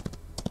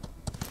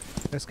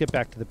 Let's get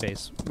back to the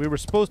base. We were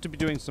supposed to be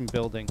doing some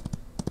building.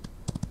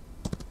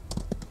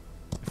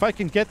 If I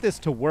can get this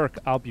to work,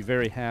 I'll be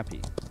very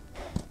happy.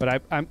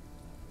 But I'm...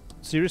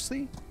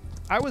 Seriously?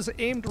 I was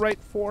aimed right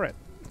for it.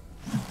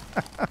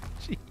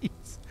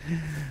 Jeez.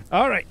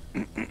 All right.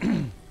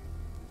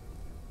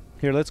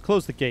 Here, let's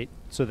close the gate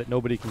so that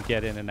nobody can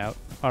get in and out.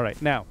 All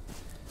right, now.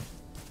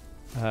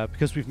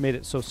 Because we've made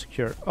it so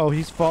secure. Oh,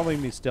 he's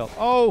following me still.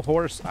 Oh,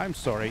 horse. I'm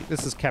sorry.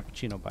 This is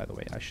Cappuccino, by the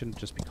way. I shouldn't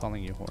just be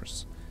calling you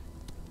horse.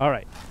 All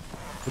right.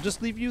 We'll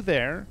just leave you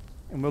there,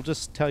 and we'll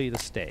just tell you to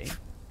stay.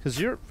 Because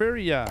you're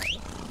very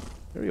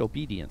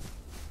obedient.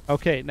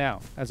 Okay,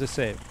 now, as I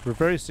say, we're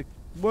very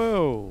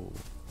Whoa.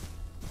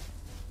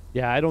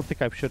 Yeah, I don't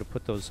think I should have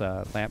put those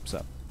lamps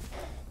up.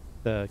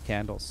 The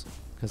candles.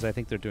 Because I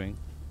think they're doing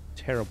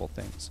terrible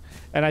things.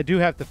 And I do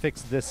have to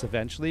fix this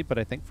eventually, but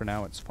I think for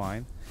now it's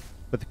fine.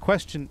 But the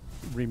question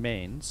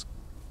remains,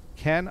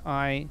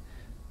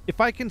 if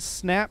I can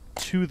snap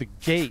to the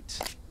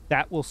gate,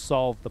 that will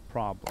solve the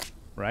problem,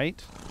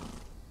 right?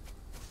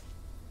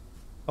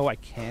 Oh, I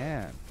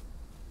can.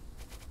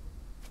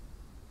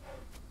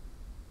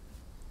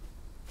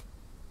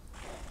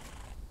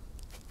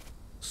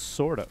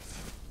 Sort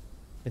of.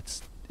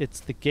 It's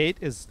the gate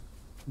is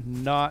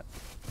not...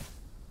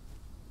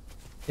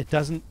 It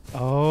doesn't...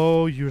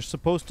 Oh, you're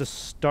supposed to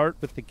start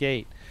with the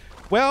gate.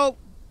 Well,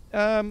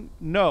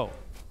 no.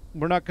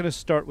 we're not going to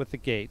start with the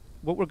gate.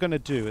 What we're going to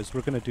do is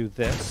we're going to do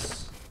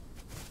this.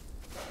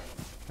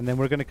 And then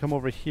we're going to come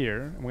over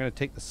here, and we're going to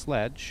take the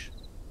sledge,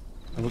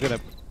 and we're going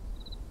to...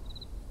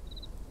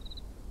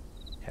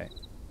 Okay.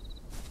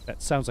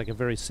 That sounds like a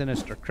very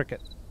sinister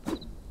cricket.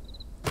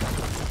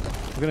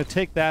 We're going to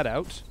take that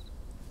out,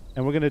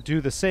 and we're going to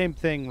do the same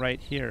thing right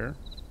here.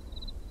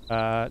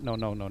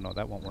 No,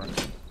 that won't work.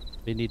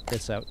 We need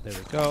this out. There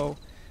we go.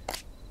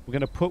 We're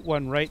going to put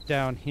one right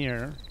down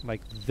here,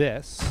 like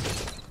this.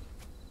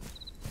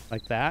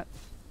 Like that.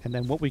 And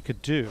then what we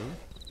could do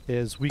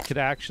is we could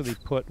actually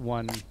put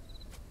one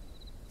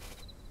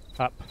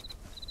up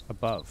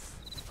above.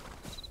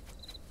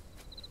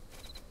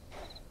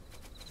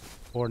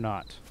 Or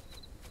not.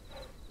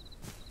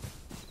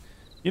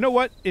 You know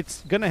what?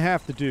 It's going to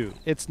have to do.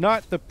 It's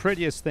not the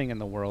prettiest thing in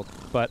the world,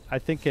 but I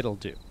think it'll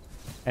do.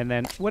 And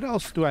then what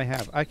else do I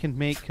have? I can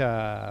make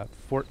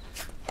fort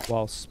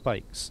wall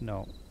spikes.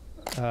 No.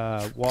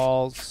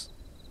 Walls.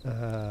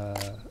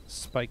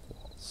 Spike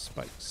walls.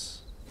 Spikes.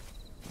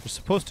 They're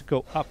supposed to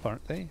go up,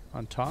 aren't they?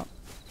 On top.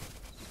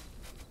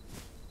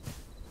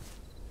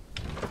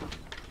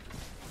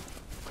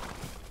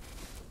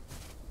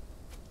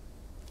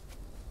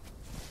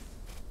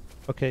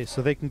 Okay,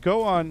 so they can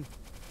go on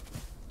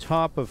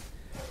top of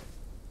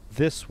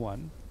this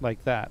one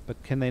like that,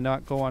 but can they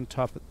not go on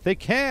top of... They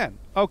can!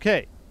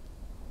 Okay.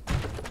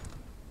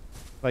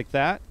 Like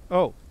that.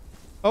 Oh.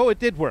 Oh, it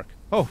did work.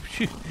 Oh,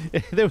 shoot.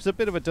 There was a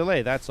bit of a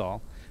delay, that's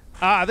all.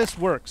 Ah, this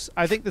works.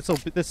 I think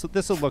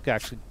this'll look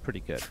actually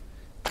pretty good.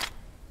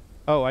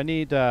 Oh, I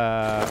need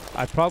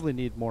I probably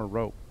need more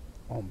rope.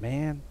 Oh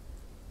man.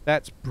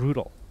 That's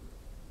brutal.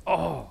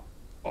 Oh.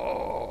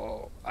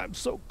 Oh, I'm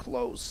so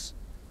close.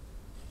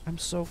 I'm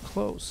so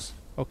close.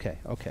 Okay.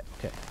 I'm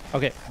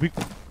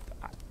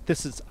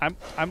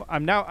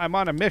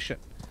on a mission.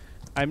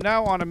 I'm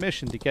now on a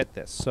mission to get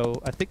this.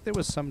 So I think there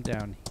was some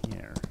down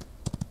here.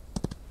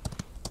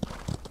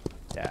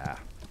 Yeah.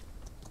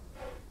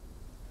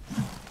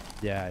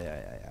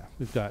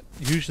 We've got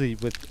usually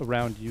with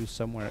around you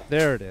somewhere.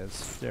 There it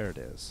is. There it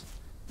is.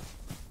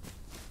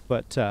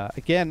 But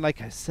again,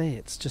 like I say,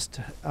 it's just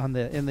on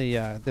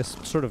the this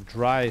sort of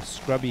dry,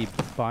 scrubby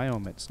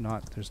biome.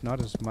 There's not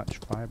as much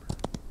fiber.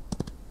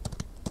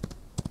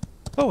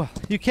 Oh well,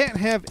 you can't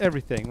have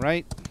everything,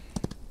 right?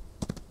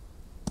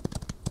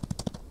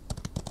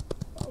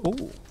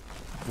 Oh,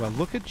 well,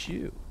 look at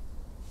you.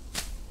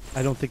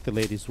 I don't think the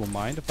ladies will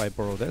mind if I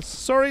borrow this.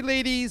 Sorry,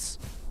 ladies.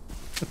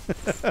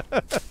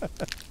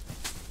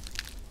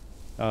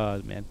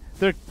 Oh man,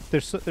 they're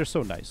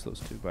so nice,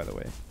 those two, by the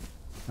way.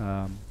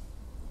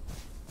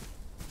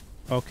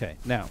 Okay,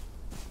 now.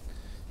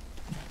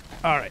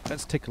 All right,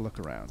 let's take a look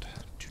around.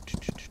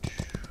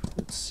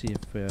 Let's see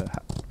if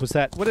was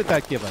that. What did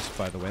that give us,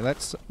 by the way?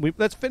 Let's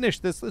finish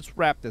this. Let's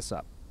wrap this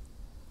up.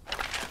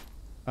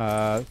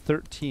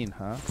 13,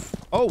 huh?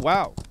 Oh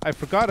wow, I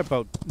forgot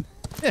about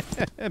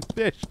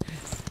Bish.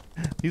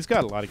 He's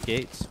got a lot of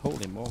gates.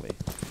 Holy moly.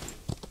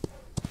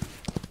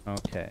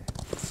 Okay,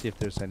 let's see if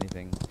there's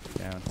anything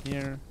down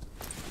here.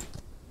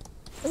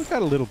 Oh, we've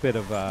got a little bit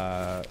of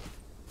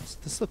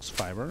this looks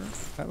fiber.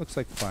 That looks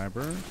like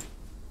fiber.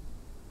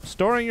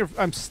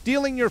 I'm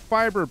stealing your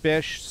fiber,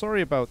 Bish.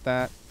 Sorry about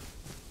that.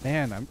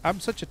 Man,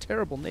 I'm such a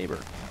terrible neighbor.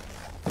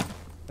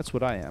 That's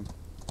what I am.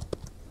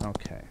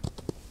 Okay.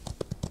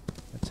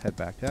 Let's head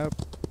back up.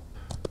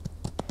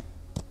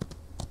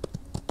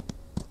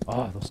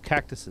 Oh, those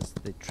cactuses,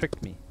 they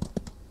tricked me.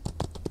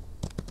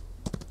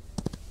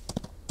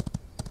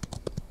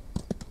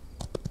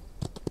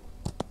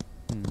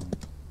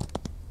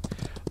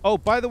 Oh,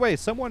 by the way,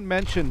 someone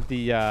mentioned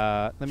the,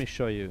 let me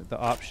show you, the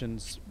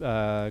options,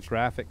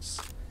 graphics.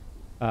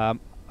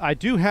 I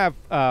do have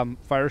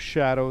fire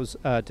shadows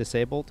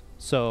disabled,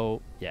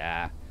 so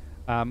yeah.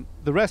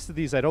 The rest of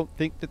these, I don't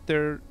think that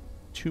they're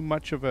too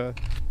much of a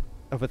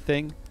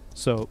thing.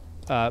 So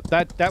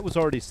that was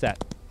already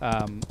set.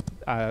 I'm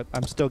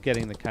still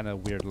getting the kind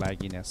of weird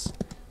lagginess.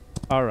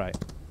 All right.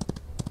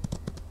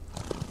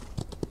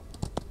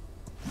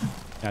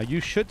 Now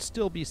you should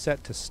still be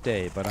set to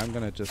stay, but I'm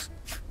gonna just.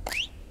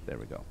 There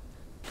we go.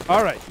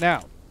 All right,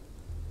 now.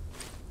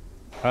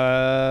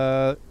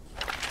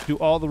 Do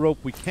all the rope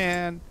we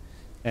can,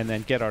 and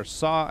then get our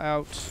saw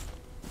out,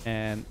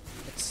 and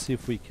let's see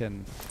if we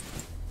can.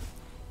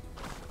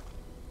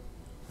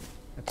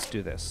 Let's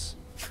do this,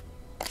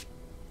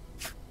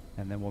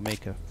 and then we'll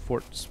make a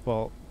fort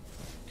spot.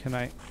 Can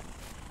I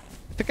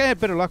think I had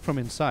better luck from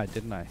inside,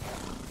 didn't I?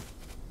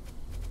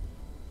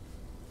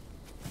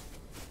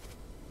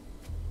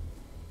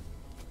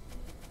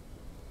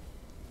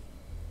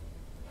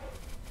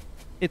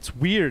 It's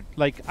weird.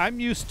 Like I'm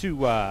used to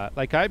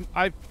like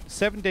I've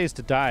 7 Days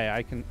to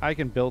Die. I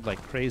can build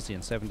like crazy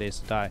in 7 Days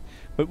to Die.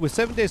 But with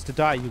 7 Days to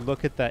Die, you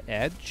look at the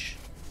edge,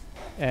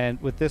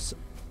 and with this,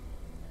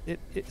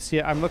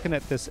 see, I'm looking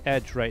at this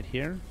edge right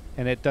here,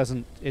 and it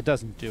doesn't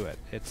do it.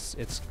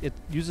 It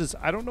uses,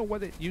 I don't know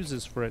what it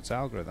uses for its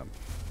algorithm,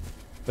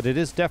 but it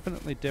is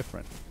definitely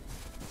different.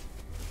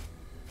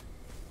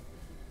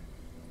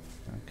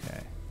 Okay.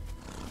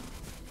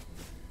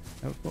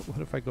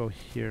 What if I go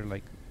here,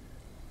 like...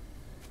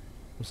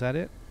 Was that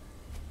it?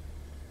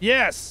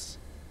 Yes!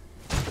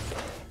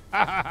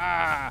 Ha ha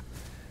ha!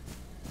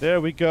 There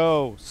we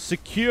go.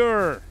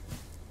 Secure!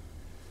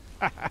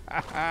 Ha ha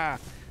ha ha!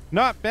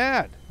 Not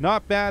bad.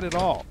 Not bad at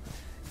all.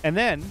 And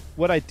then,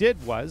 what I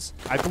did was,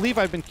 I believe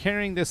I've been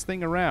carrying this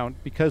thing around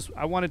because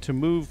I wanted to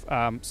move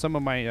some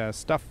of my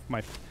stuff,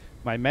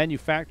 my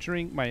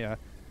manufacturing, my...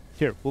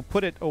 here, we'll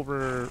put it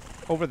over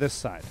this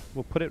side.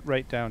 We'll put it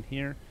right down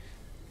here.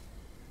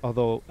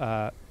 Although,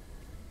 I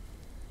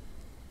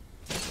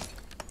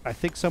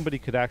think somebody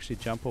could actually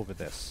jump over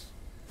this.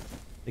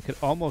 They could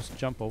almost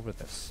jump over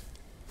this.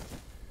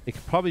 They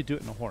could probably do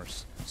it in a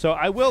horse. So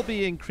I will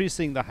be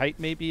increasing the height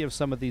maybe of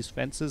some of these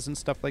fences and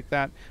stuff like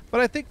that. But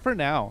I think for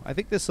now, I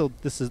think this'll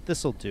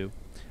do.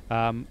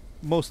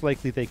 Most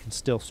likely they can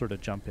still sort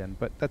of jump in,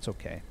 but that's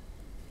okay.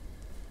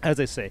 As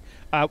I say,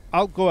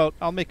 I'll go out.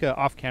 I'll make a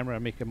off camera,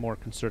 make a more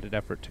concerted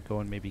effort to go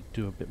and maybe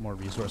do a bit more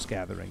resource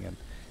gathering,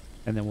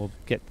 and then we'll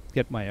get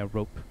my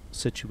rope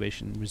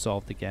situation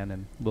resolved again,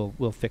 and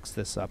we'll fix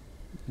this up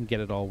and get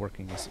it all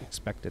working as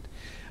expected.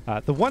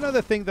 The one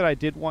other thing that I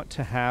did want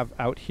to have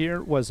out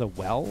here was a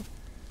well.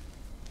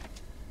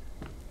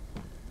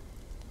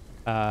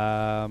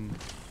 I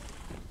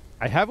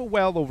have a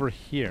well over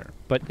here,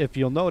 but if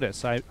you'll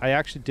notice, I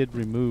actually did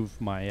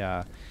remove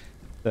my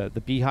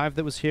the beehive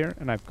that was here,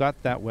 and I've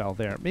got that well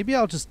there. Maybe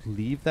I'll just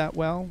leave that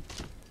well.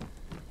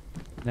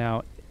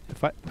 Now,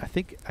 if I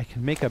think I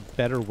can make a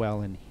better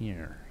well in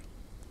here.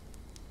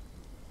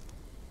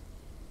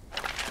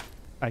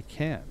 I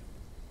can.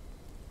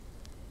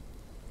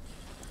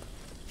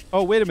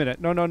 Oh, wait a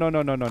minute. No.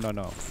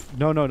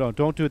 No,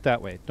 don't do it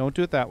that way. Don't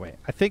do it that way.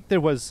 I think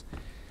there was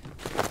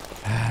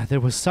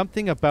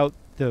something about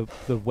the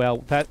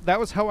well. That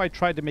was how I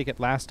tried to make it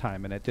last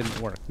time, and it didn't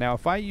work. Now,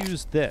 if I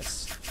use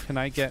this, can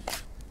I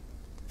get...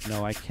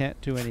 No, I can't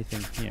do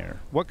anything here.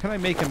 What can I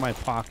make in my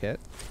pocket?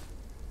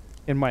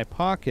 In my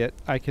pocket,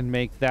 I can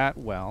make that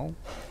well,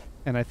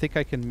 and I think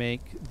I can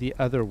make the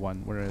other one.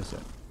 Where is it?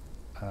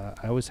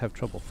 I always have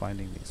trouble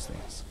finding these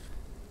things.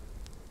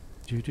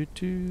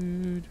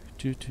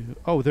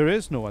 Oh, there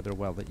is no other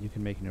well that you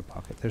can make in your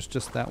pocket. There's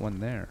just that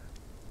one there.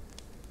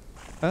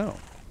 Oh.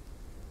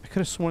 I could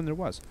have sworn there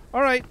was.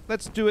 All right,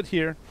 let's do it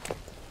here.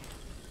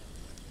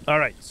 All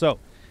right, so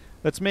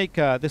let's make,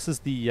 this is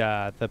the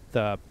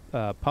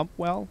pump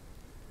well.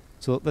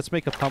 So let's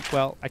make a pump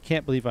well. I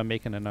can't believe I'm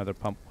making another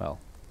pump well.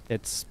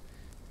 It's,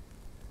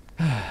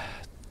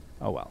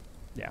 oh well,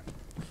 yeah.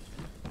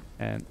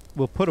 And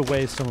we'll put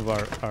away some of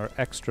our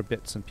extra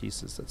bits and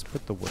pieces. Let's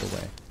put the wood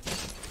away.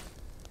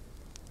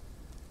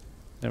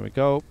 There we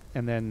go.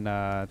 And then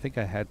I think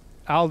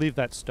I'll leave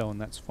that stone,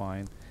 that's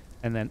fine.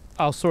 And then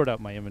I'll sort out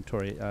my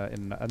inventory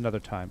in another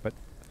time, but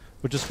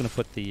we're just going to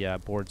put the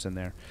boards in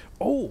there.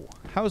 Oh,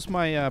 how's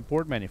my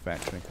board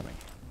manufacturing coming?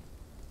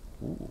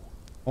 Ooh,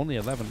 only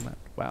 11 left.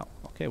 Wow.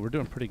 Okay, we're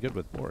doing pretty good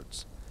with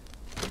boards.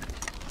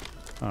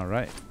 All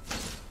right.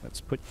 Let's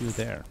put you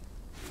there.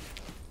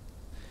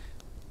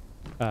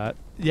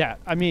 Yeah,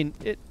 I mean,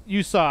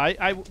 you saw,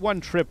 I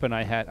one trip and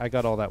I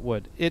got all that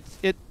wood. It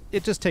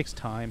just takes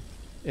time.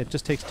 It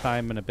just takes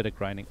time and a bit of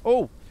grinding.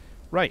 Oh,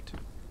 right.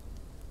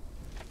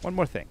 One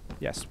more thing.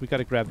 Yes, we got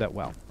to grab that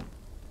well.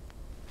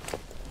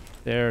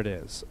 There it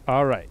is.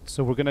 All right,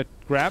 so we're going to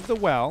grab the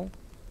well.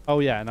 Oh,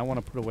 yeah, and I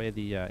want to put away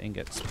the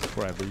ingots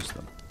before I lose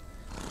them.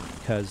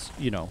 Because,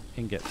 you know,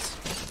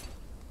 ingots.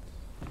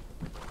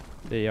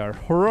 They are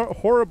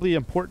horribly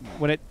important.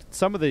 When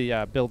some of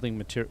the building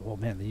material... Oh,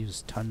 man, they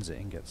use tons of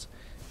ingots.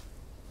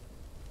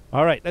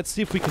 All right, let's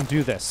see if we can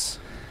do this.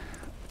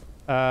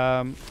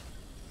 Oh,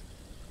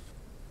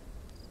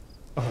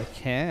 I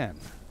can.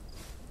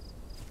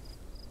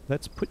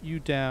 Let's put you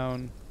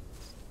down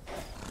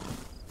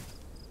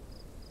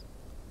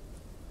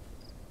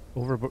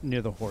over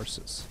near the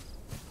horses.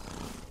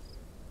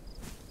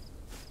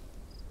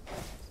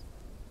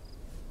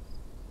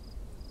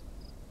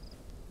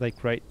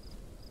 Like right,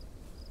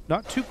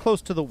 not too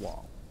close to the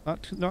wall.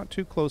 Not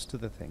too close to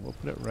the thing. We'll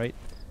put it right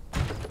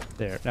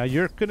there. Now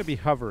you're going to be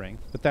hovering,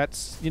 but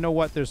that's, you know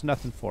what? There's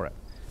nothing for it.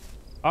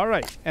 All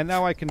right, and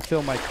now I can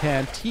fill my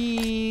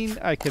canteen.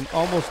 I can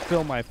almost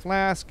fill my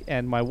flask,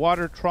 and my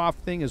water trough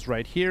thing is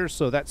right here,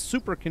 so that's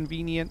super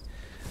convenient.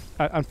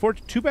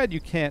 Unfortunately, too bad you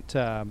can't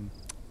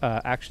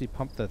actually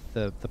pump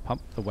the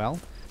well.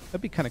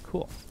 That'd be kind of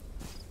cool.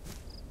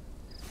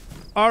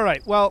 All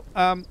right, well,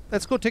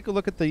 let's go take a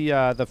look at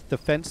the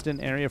fenced-in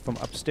area from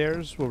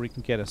upstairs, where we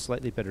can get a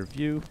slightly better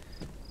view.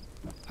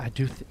 I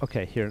do.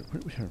 Okay, here.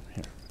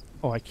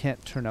 Oh, I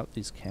can't turn out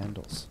these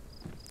candles.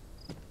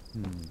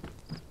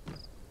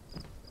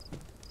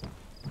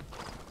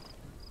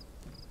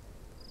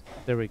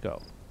 There we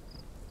go.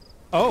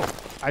 Oh,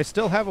 I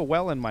still have a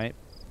well in my...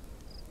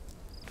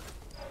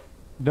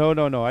 No,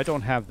 I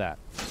don't have that.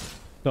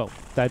 No,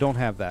 I don't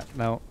have that.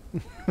 No.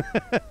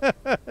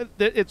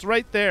 It's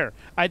right there.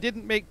 I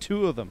didn't make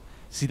two of them.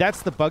 See,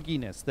 that's the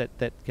bugginess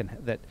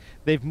that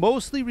they've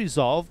mostly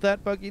resolved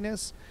that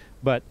bugginess,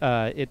 but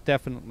it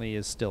definitely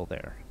is still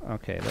there.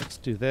 Okay, let's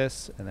do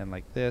this, and then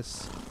like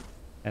this,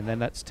 And then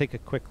let's take a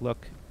quick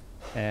look.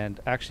 And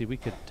actually, we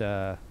could...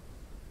 there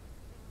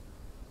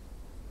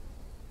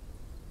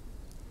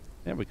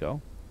we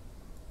go.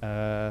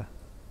 There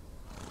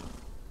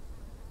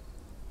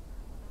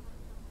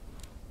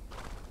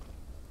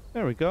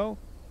we go.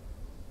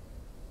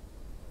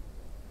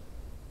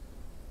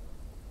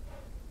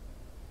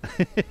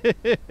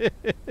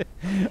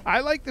 I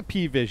like the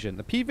P-Vision.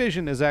 The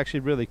P-Vision is actually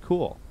really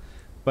cool.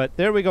 But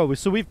there we go.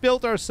 So we've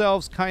built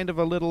ourselves kind of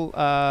a little,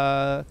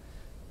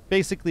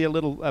 basically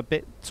a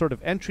bit sort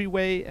of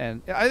entryway,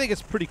 and I think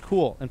it's pretty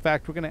cool. In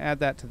fact, we're going to add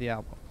that to the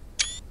album.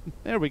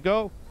 There we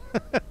go.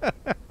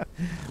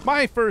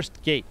 My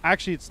first gate.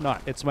 Actually, it's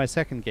not. It's my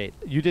second gate.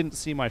 You didn't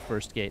see my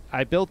first gate.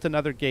 I built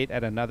another gate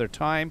at another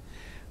time,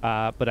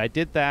 but I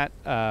did that.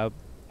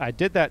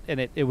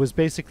 And it was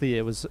basically,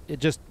 it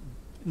just,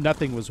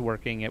 nothing was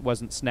working. It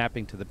wasn't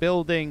snapping to the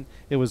building.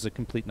 It was a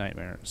complete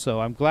nightmare.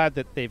 So I'm glad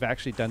that they've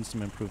actually done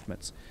some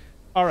improvements.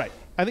 All right.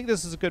 I think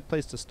this is a good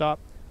place to stop.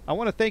 I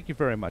want to thank you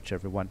very much,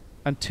 everyone.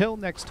 Until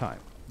next time,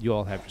 you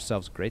all have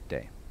yourselves a great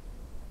day.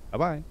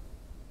 Bye-bye.